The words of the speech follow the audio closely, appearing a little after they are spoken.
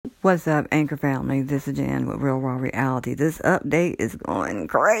What's up, Anchor family? This is Jan with Real Raw Reality. This update is going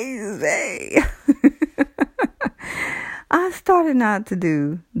crazy. I started not to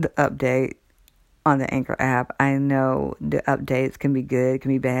do the update on the Anchor app. I know the updates can be good, can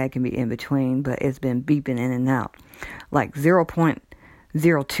be bad, can be in between, but it's been beeping in and out. Like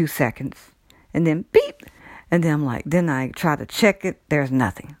 0.02 seconds. And then beep. And then then I try to check it. There's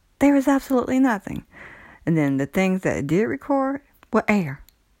nothing. There is absolutely nothing. And then the things that it did record were air.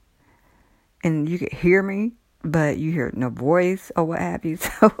 And you could hear me, but you hear no voice or what have you.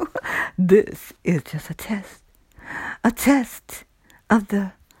 So this is just a test of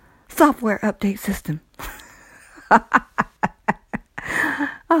the software update system. I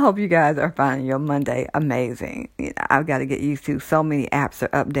hope you guys are finding your Monday amazing. I've got to get used to so many apps are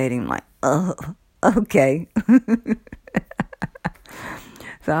updating. Okay.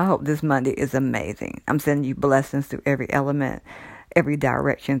 So I hope this Monday is amazing. I'm sending you blessings through every element, every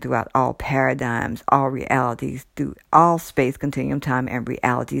direction, throughout all paradigms, all realities, through all space, continuum, time, and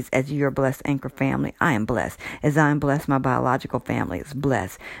realities. As your blessed Anchor family, I am blessed. As I am blessed, my biological family is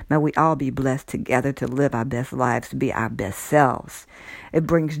blessed. May we all be blessed together to live our best lives, to be our best selves. It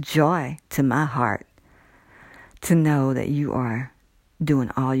brings joy to my heart to know that you are doing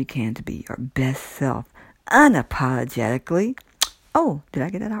all you can to be your best self, unapologetically. Oh, did I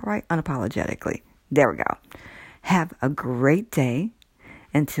get that out right? Unapologetically. There we go. Have a great day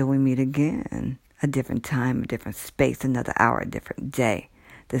until we meet again. A different time, a different space, another hour, a different day.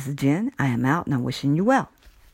 This is Jen. I am out and I'm wishing you well.